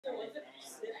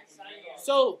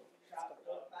So,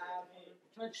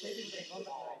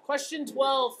 question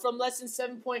 12 from lesson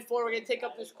 7.4. We're going to take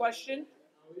up this question.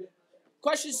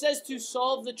 Question says to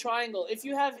solve the triangle. If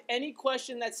you have any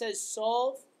question that says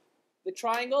solve the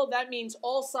triangle, that means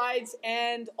all sides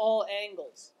and all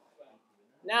angles.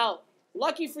 Now,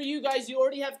 lucky for you guys, you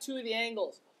already have two of the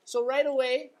angles. So right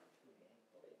away,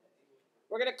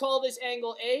 we're going to call this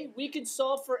angle A. We can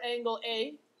solve for angle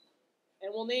A,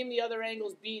 and we'll name the other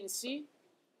angles B and C.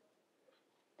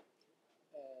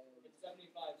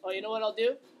 Oh, you know what I'll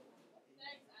do?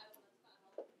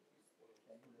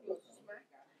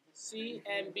 C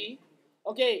and B.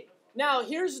 Okay, now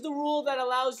here's the rule that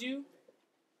allows you.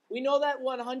 We know that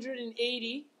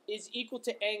 180 is equal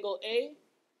to angle A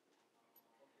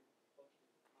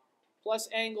plus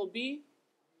angle B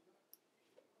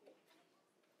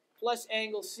plus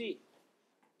angle C.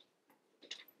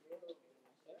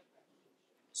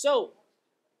 So,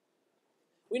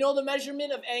 we know the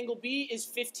measurement of angle B is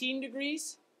 15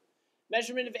 degrees.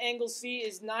 Measurement of angle C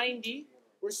is 90.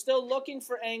 We're still looking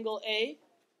for angle A,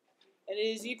 and it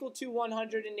is equal to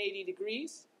 180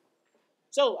 degrees.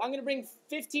 So I'm going to bring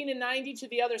 15 and 90 to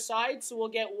the other side, so we'll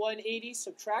get 180,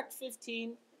 subtract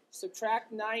 15,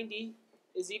 subtract 90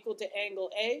 is equal to angle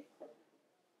A.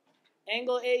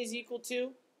 Angle A is equal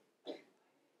to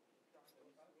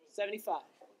 75.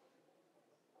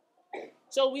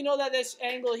 So we know that this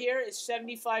angle here is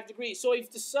 75 degrees. So we've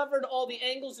discovered all the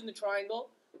angles in the triangle.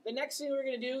 The next thing we're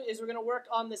going to do is we're going to work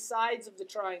on the sides of the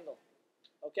triangle.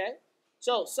 Okay?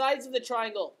 So, sides of the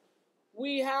triangle.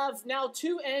 We have now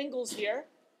two angles here.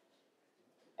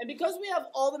 And because we have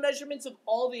all the measurements of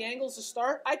all the angles to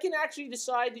start, I can actually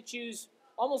decide to choose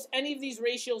almost any of these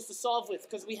ratios to solve with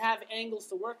because we have angles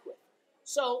to work with.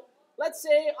 So, let's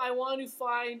say I want to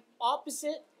find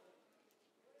opposite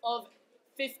of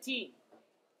 15.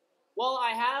 Well,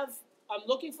 I'm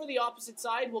looking for the opposite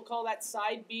side. We'll call that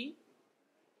side B.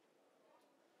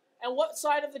 And what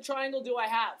side of the triangle do I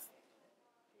have?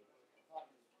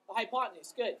 The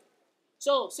hypotenuse. Good.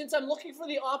 So, since I'm looking for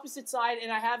the opposite side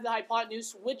and I have the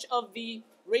hypotenuse, which of the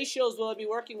ratios will I be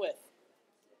working with?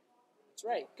 That's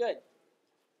right. Good.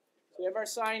 So we have our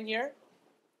sign here.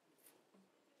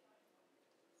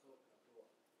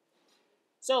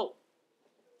 So,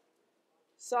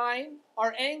 sine,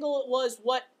 our angle was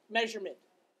what measurement?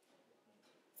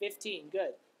 15.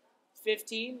 Good.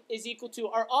 15 is equal to,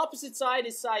 our opposite side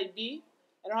is side B,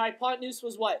 and our hypotenuse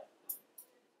was what?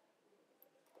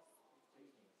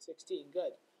 16.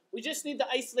 Good. We just need to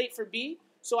isolate for B,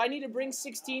 so I need to bring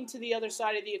 16 to the other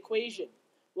side of the equation.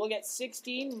 We'll get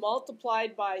 16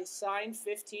 multiplied by sine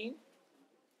 15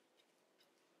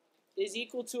 is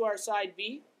equal to our side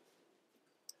B.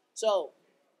 So,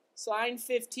 sine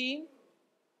 15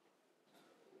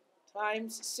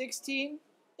 times 16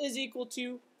 is equal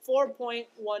to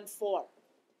 4.14.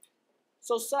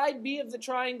 So side B of the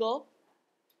triangle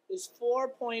is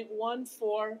 4.14.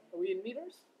 Are we in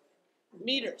meters?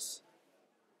 Meters.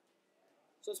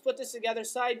 So let's put this together.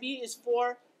 Side B is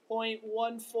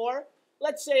 4.14.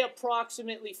 Let's say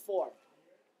approximately 4.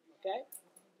 Okay?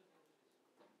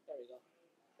 There we go.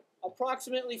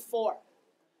 Approximately 4.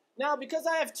 Now, because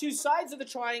I have two sides of the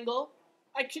triangle,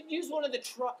 I could use one of the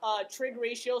trig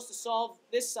ratios to solve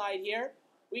this side here.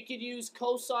 We could use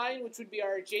cosine, which would be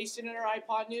our adjacent and our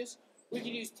hypotenuse. We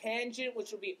could use tangent,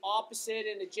 which would be opposite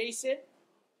and adjacent.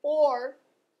 Or,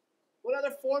 what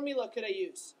other formula could I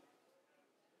use?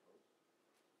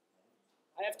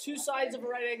 I have two sides of a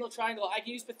right angle triangle. I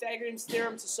can use Pythagorean's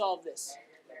theorem to solve this.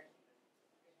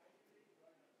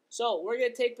 So, we're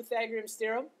going to take Pythagorean's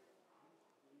theorem.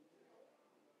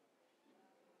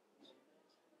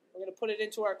 We're going to put it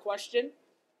into our question.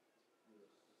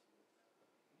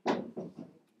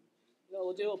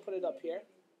 We'll put it up here.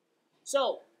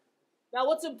 So, now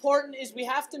what's important is we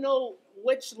have to know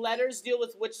which letters deal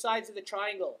with which sides of the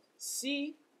triangle.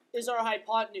 C is our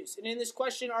hypotenuse. And in this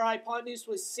question, our hypotenuse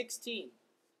was 16.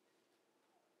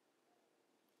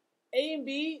 A and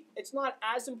B, it's not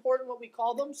as important what we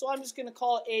call them, so I'm just going to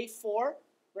call A 4.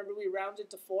 Remember, we rounded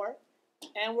to 4.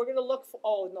 And we're going to look for,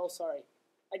 oh, no, sorry.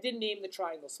 I didn't name the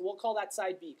triangle, so we'll call that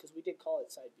side B, because we did call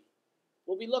it side B.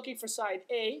 We'll be looking for side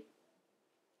A,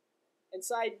 and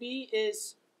side B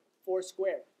is 4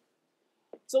 squared.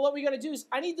 So what we got to do is,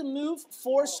 I need to move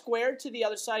 4 squared to the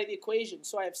other side of the equation.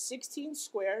 So I have 16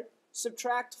 squared,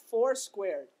 subtract 4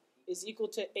 squared is equal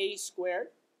to A squared.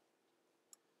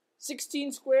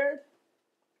 16 squared,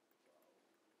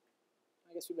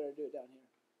 I guess we better do it down here.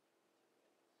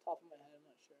 Top of my head, I'm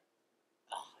not sure.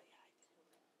 Oh,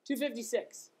 yeah,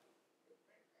 256.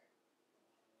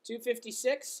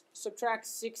 256 subtract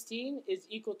 16 is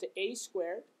equal to A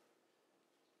squared.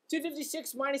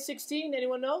 256 minus 16,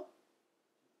 anyone know?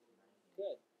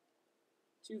 Good.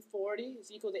 240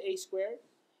 is equal to a squared.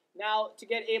 Now, to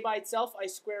get a by itself, I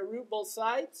square root both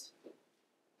sides.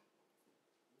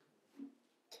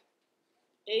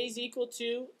 A is equal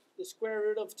to the square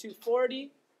root of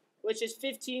 240, which is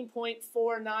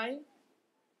 15.49,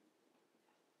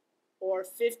 or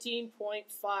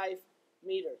 15.5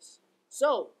 meters.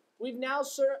 So, we've now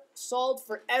solved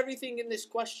for everything in this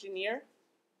question here.